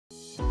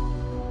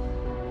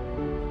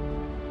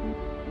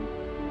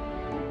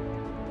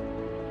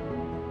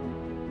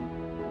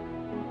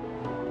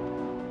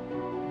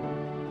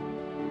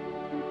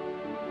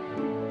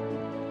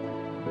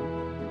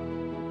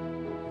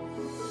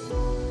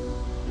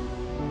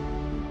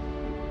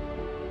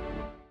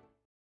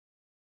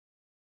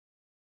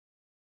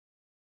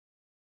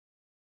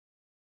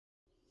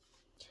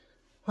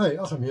Hi,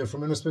 Achim here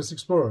from InnerSpace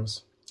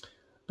Explorers.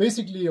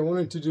 Basically, I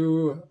wanted to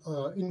do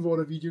an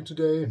in-water video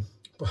today,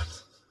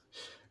 but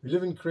we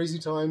live in crazy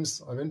times.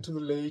 I went to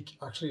the lake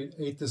actually at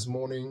 8 this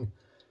morning,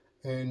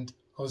 and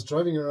I was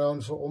driving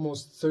around for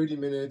almost 30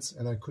 minutes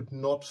and I could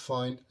not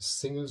find a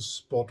single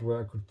spot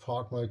where I could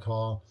park my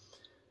car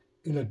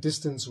in a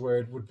distance where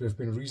it would have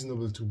been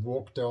reasonable to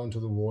walk down to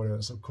the water.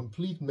 So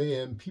complete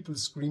mayhem, people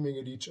screaming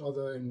at each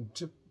other, and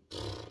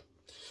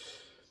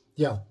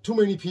yeah, too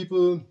many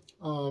people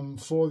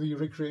for the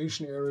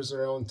recreation areas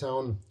around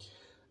town.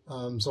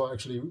 So I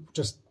actually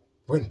just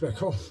went back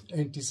home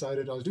and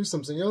decided I'll do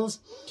something else,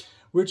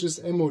 which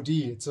is MOD.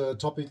 It's a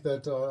topic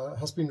that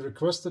has been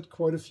requested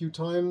quite a few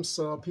times.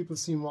 People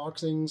see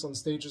markings on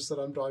stages that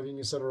I'm driving,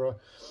 etc.,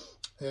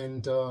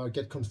 and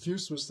get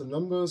confused with the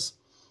numbers.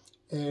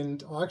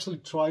 And I actually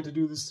try to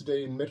do this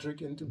today in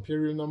metric and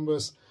imperial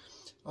numbers.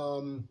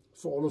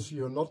 For all of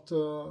you who are not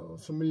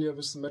familiar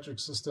with the metric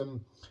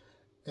system,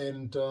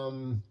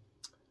 and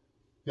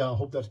yeah, I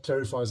hope that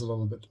clarifies a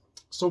little bit.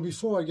 So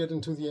before I get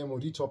into the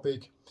MOD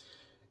topic,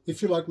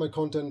 if you like my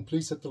content,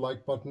 please hit the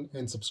like button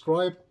and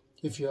subscribe.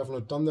 If you have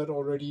not done that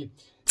already,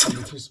 and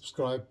if you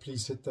subscribe,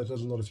 please hit that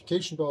little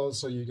notification bell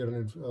so you get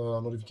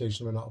a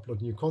notification when I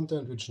upload new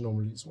content, which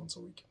normally is once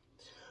a week.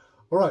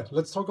 All right,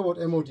 let's talk about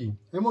MOD.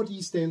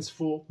 MOD stands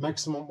for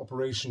maximum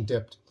operation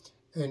depth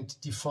and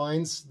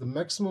defines the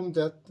maximum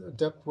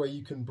depth where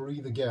you can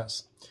breathe the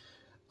gas.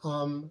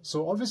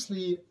 So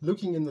obviously,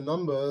 looking in the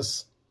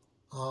numbers,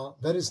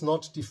 that is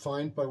not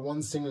defined by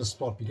one single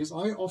spot, because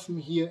I often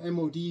hear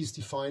MOD is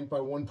defined by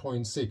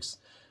 1.6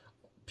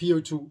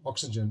 PO2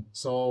 oxygen.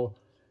 So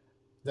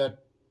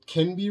that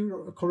can be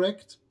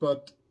correct,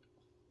 but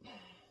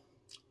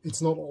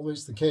it's not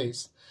always the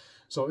case.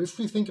 So if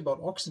we think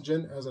about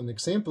oxygen as an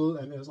example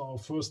and as our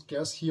first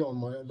gas here on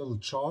my little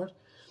chart,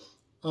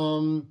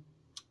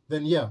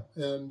 then yeah,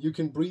 you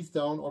can breathe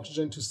down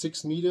oxygen to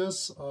 6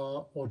 meters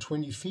or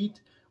 20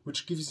 feet,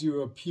 which gives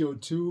you a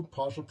PO2,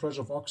 partial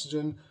pressure of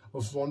oxygen,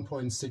 of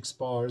 1.6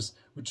 bars,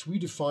 which we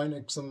define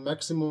as the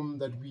maximum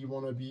that we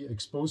want to be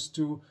exposed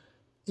to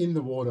in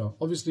the water.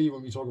 Obviously,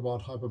 when we talk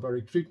about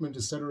hyperbaric treatment,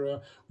 etc.,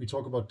 we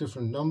talk about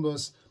different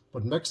numbers,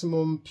 but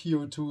maximum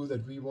PO2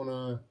 that we want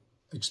to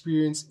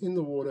experience in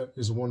the water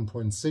is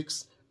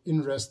 1.6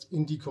 in rest,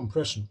 in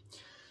decompression.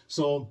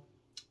 So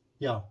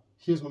yeah,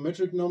 here's my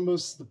metric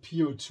numbers, the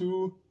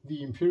PO2,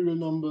 the imperial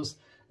numbers,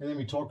 and then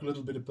we talk a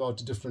little bit about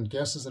the different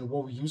gases and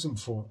what we use them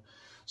for.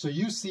 So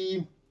you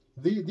see,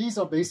 these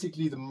are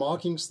basically the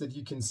markings that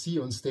you can see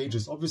on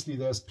stages. Obviously,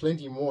 there's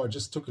plenty more. I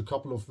just took a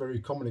couple of very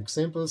common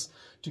examples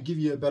to give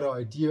you a better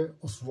idea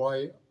of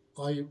why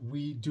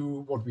we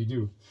do what we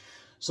do.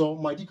 So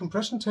my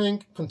decompression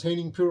tank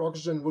containing pure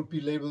oxygen would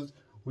be labeled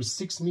with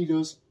 6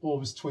 meters or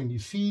with 20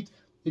 feet.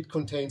 It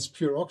contains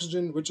pure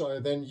oxygen, which I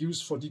then use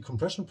for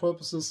decompression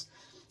purposes.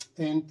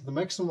 And the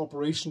maximum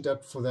operation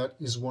depth for that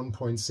is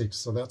 1.6.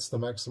 So that's the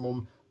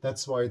maximum.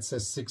 That's why it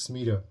says 6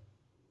 meter.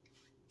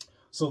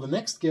 So the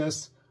next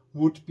gas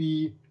would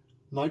be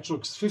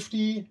nitrox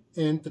 50,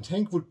 and the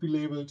tank would be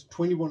labeled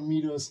 21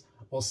 meters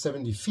or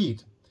 70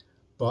 feet.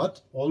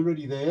 But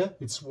already there,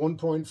 it's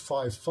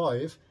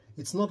 1.55.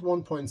 It's not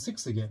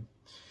 1.6 again.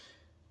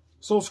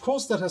 So of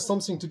course that has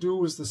something to do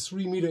with the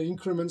 3 meter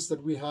increments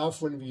that we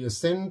have when we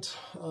ascend.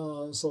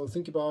 So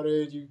think about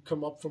it, you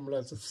come up from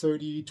like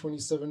 30,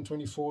 27,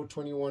 24,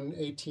 21,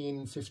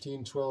 18,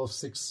 15, 12,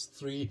 6,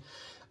 3.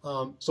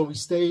 So we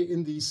stay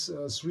in these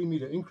 3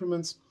 meter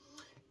increments.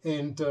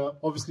 And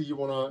obviously you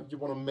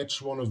wanna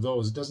match one of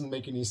those. It doesn't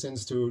make any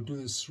sense to do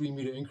this 3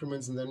 meter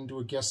increments and then do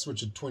a gas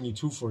switch at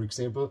 22, for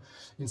example,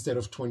 instead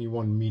of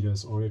 21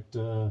 meters, or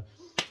at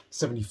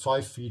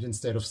 75 feet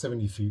instead of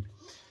 70 feet.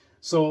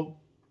 So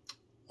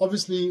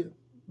obviously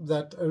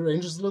that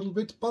arranges a little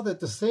bit, but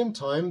at the same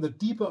time, the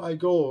deeper I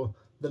go,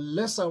 the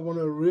less I want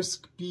to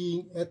risk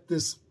being at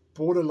this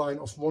borderline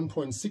of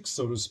 1.6,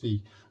 so to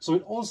speak. So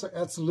it also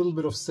adds a little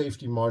bit of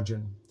safety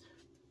margin.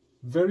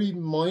 Very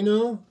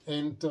minor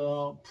and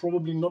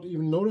probably not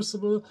even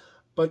noticeable,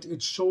 but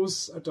it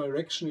shows a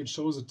direction, it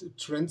shows a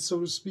trend,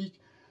 so to speak,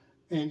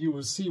 and you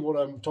will see what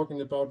I'm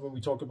talking about when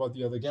we talk about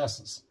the other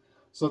gases.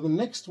 So the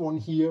next one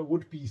here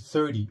would be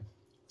 30.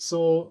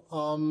 So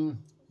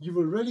you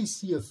will rarely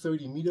see a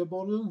 30 meter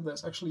bottle.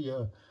 There's actually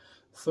a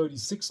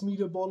 36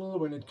 meter bottle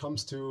when it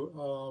comes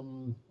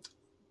to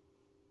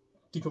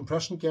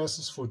decompression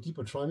gases for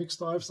deeper trimix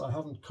dives. I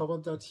haven't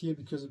covered that here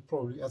because it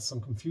probably adds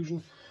some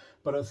confusion.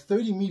 But a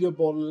 30 meter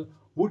bottle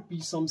would be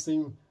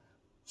something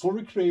for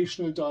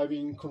recreational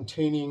diving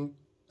containing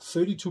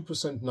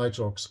 32%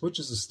 nitrox, which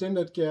is a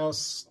standard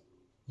gas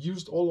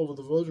used all over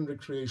the world in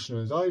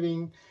recreational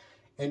diving.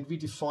 And we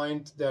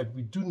defined that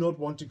we do not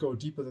want to go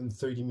deeper than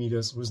 30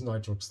 meters with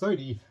nitrox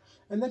 30.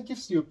 And that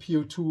gives you a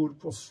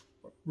PO2 of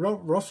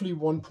roughly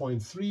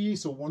 1.3,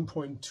 so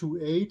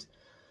 1.28.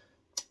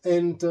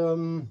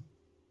 And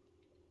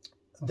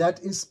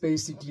that is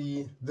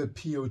basically the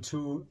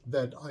PO2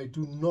 that I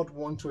do not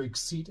want to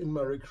exceed in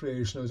my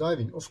recreational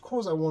diving. Of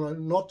course, I want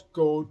to not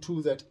go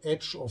to that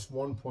edge of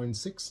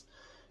 1.6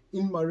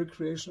 in my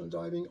recreational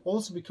diving,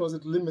 also because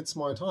it limits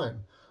my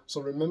time.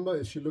 So remember,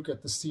 if you look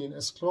at the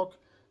CNS clock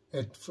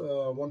at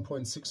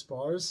 1.6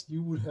 bars,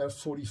 you would have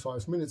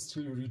 45 minutes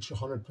till you reach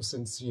 100%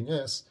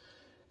 CNS,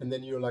 and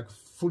then you're like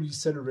fully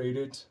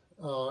saturated,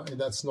 and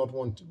that's not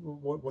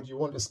what you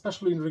want,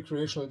 especially in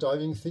recreational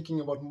diving, thinking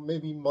about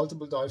maybe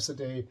multiple dives a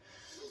day.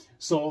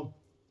 So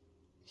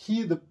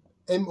here the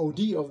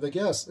MOD of the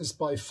gas is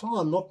by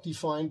far not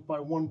defined by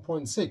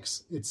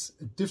 1.6. It's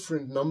a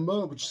different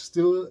number, which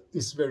still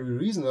is very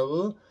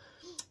reasonable,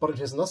 but it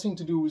has nothing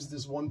to do with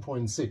this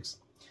 1.6.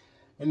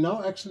 And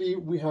now actually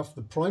we have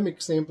the prime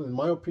example, in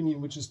my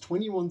opinion, which is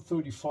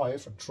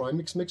 2135, a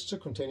trimix mixture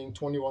containing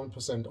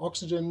 21%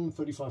 oxygen,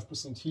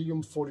 35%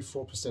 helium,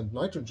 44%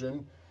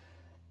 nitrogen.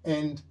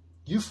 And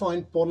you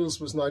find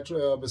bottles with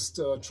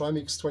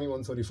trimix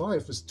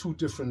 2135 with two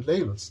different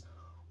labels.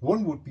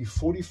 One would be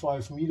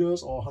 45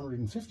 meters or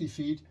 150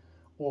 feet,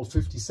 or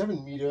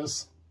 57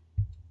 meters,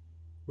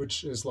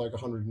 which is like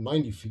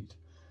 190 feet.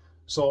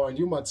 So, and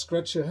you might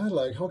scratch your head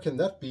like, how can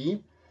that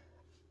be?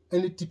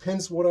 And it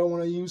depends what I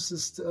want to use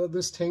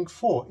this tank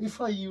for.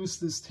 If I use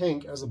this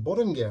tank as a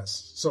bottom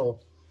gas, so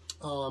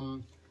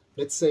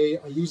let's say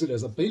I use it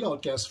as a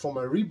bailout gas for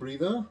my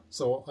rebreather.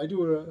 So I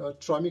do a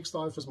trimix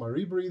dive with my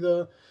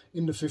rebreather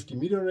in the 50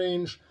 meter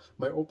range.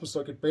 My open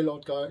circuit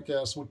bailout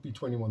gas would be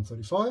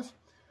 2135.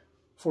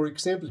 For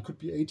example, it could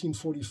be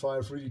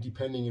 1845, really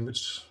depending in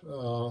which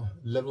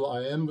level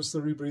I am with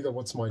the rebreather,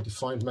 what's my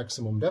defined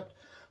maximum depth.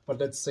 But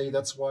let's say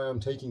that's why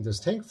I'm taking this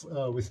tank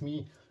with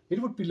me.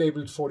 It would be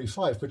labeled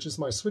 45, which is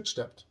my switch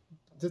depth.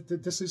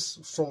 This is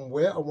from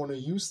where I want to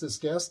use this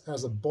gas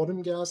as a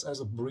bottom gas, as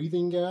a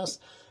breathing gas,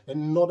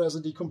 and not as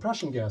a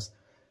decompression gas.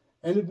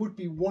 And it would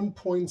be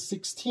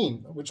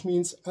 1.16, which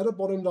means at a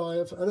bottom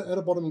dive, at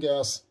a bottom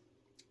gas,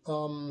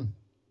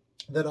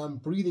 that I'm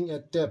breathing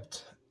at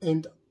depth,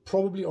 and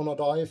probably on a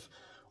dive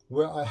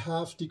where I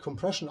have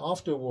decompression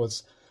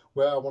afterwards,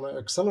 where I want to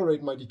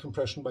accelerate my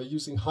decompression by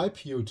using high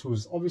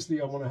PO2s. Obviously,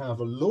 I want to have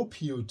a low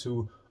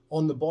PO2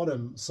 on the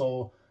bottom.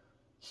 So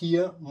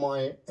here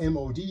my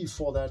MOD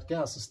for that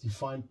gas is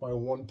defined by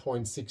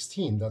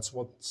 1.16. That's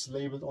what's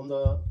labeled on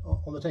the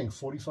tank,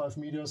 45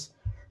 meters,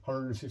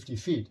 150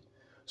 feet.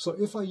 So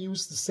if I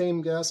use the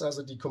same gas as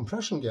a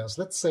decompression gas,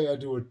 let's say I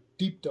do a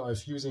deep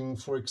dive using,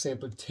 for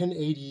example,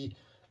 1080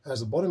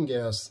 as a bottom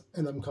gas,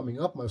 and I'm coming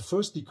up, my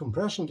first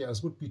decompression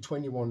gas would be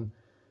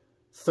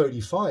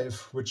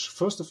 2135, which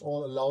first of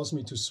all allows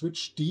me to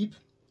switch deep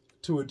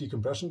to a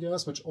decompression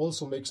gas, which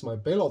also makes my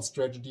bailout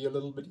strategy a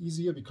little bit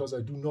easier, because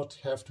I do not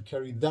have to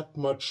carry that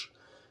much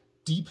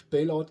deep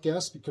bailout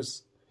gas,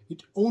 because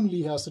it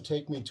only has to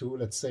take me to,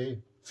 let's say,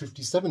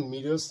 57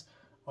 meters,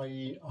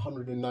 i.e.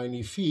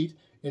 190 feet,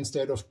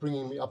 instead of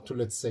bringing me up to,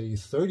 let's say,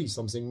 30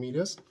 something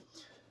meters.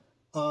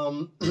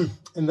 And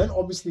then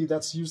obviously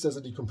that's used as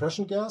a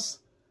decompression gas,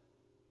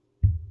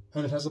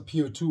 and it has a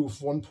PO2 of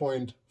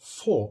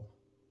 1.4,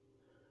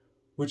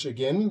 which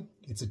again,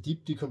 it's a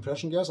deep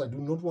decompression gas. I do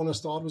not want to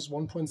start with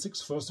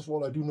 1.6. First of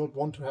all, I do not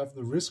want to have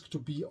the risk to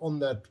be on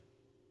that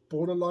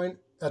borderline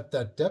at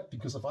that depth,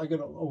 because if I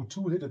get an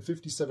O2 hit at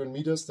 57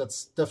 meters,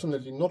 that's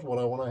definitely not what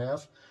I want to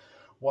have.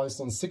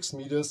 Whilst on 6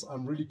 meters,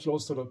 I'm really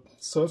close to the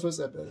surface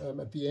at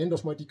the end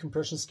of my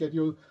decompression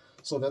schedule,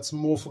 so that's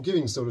more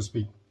forgiving, so to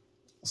speak.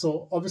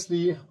 So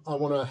obviously I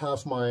want to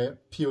have my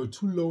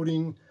PO2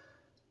 loading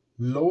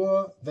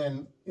lower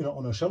than,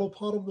 on a shallow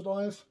part of the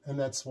dive, and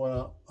that's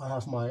why I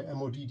have my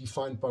MOD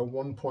defined by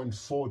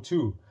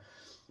 1.42.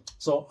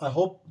 So I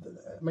hope,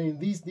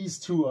 these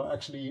two are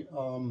actually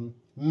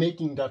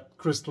making that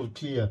crystal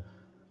clear.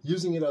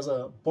 Using it as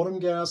a bottom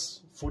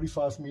gas,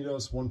 45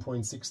 meters,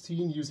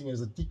 1.16. Using it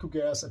as a deco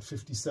gas at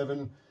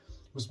 57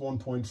 was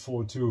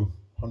 1.42,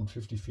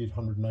 150 feet,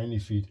 190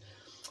 feet.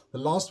 The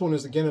last one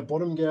is again a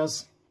bottom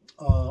gas.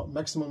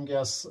 Maximum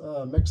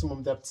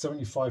depth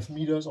 75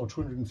 meters or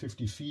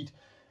 250 feet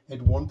at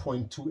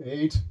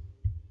 1.28.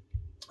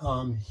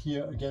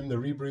 Here again the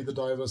rebreather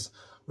divers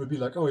will be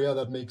like, oh yeah,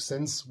 that makes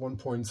sense,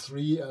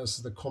 1.3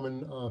 as the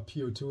common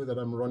PO2 that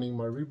I'm running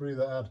my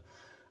rebreather at.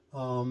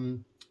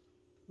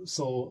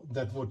 So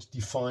that would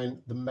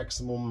define the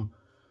maximum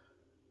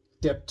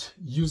depth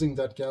using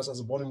that gas as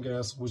a bottom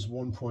gas was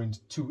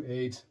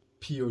 1.28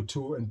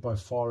 PO2, and by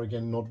far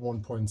again not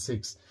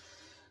 1.6.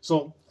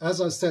 So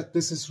as I said,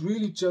 this is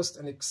really just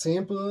an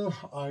example.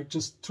 I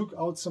just took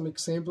out some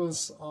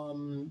examples.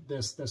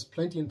 There's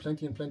plenty and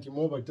plenty and plenty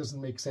more, but it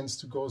doesn't make sense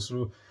to go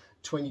through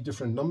 20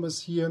 different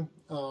numbers here,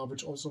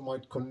 which also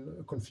might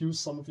confuse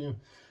some of you.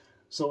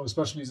 So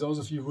especially those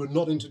of you who are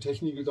not into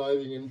technical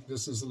diving, and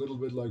this is a little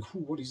bit like,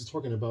 what is he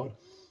talking about?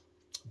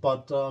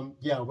 But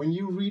yeah, when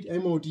you read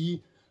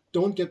MOD,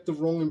 don't get the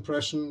wrong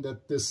impression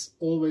that this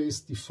always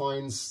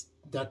defines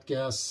that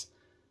gas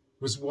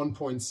with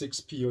 1.6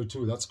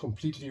 PO2. That's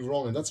completely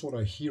wrong, and that's what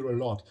I hear a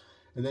lot.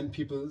 And then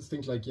people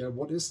think like, yeah,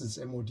 what is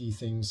this MOD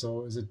thing?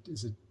 So is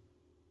it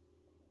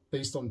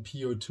based on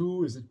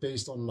PO2? Is it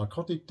based on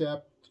narcotic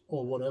depth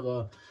or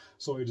whatever?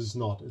 So it is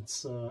not.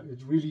 It's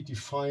it really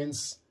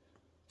defines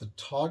the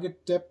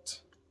target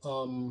depth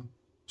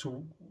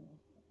to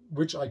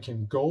which I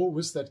can go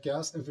with that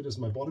gas if it is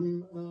my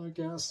bottom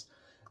gas,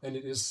 and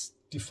it is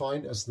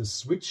defined as the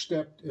switch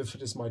depth if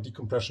it is my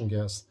decompression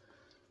gas.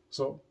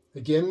 So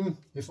again,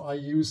 if I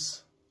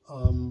use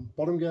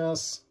bottom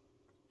gas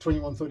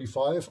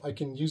 2135, I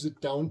can use it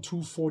down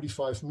to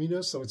 45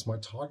 meters, so it's my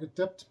target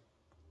depth,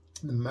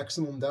 the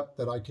maximum depth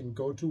that I can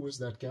go to with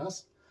that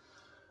gas.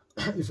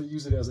 If I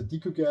use it as a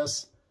deco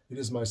gas, it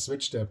is my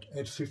switch depth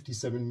at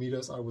 57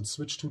 meters. I would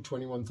switch to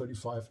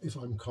 2135 if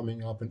I'm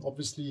coming up, and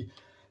obviously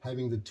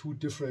having the two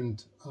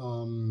different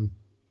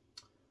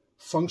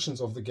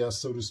functions of the gas,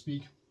 so to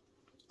speak,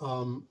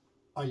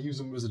 I use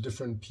them with a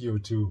different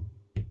PO2.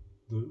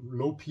 The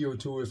low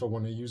PO2 if I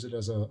want to use it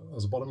as a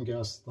bottom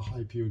gas, the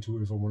high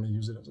PO2 if I want to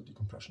use it as a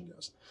decompression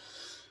gas.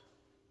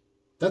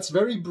 That's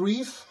very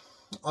brief.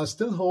 I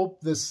still hope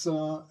this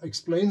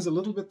explains a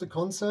little bit the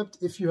concept.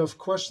 If you have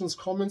questions,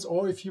 comments,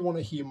 or if you want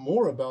to hear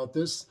more about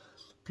this,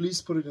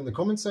 please put it in the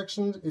comment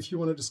section. If you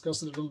want to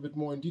discuss it a little bit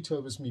more in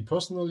detail with me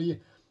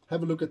personally,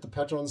 have a look at the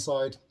Patreon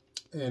site,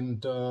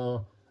 and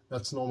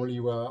that's normally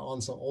where I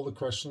answer all the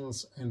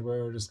questions and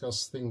where I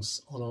discuss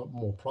things on a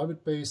more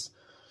private base.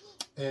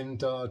 And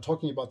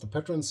talking about the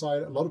Patreon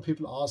side, a lot of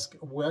people ask,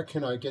 where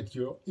can I get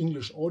your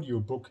English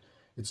audiobook?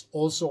 It's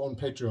also on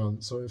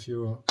Patreon, so if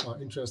you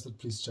are interested,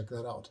 please check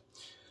that out.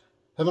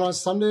 Have a nice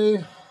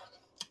Sunday,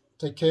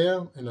 take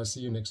care, and I'll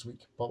see you next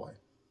week.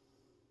 Bye-bye.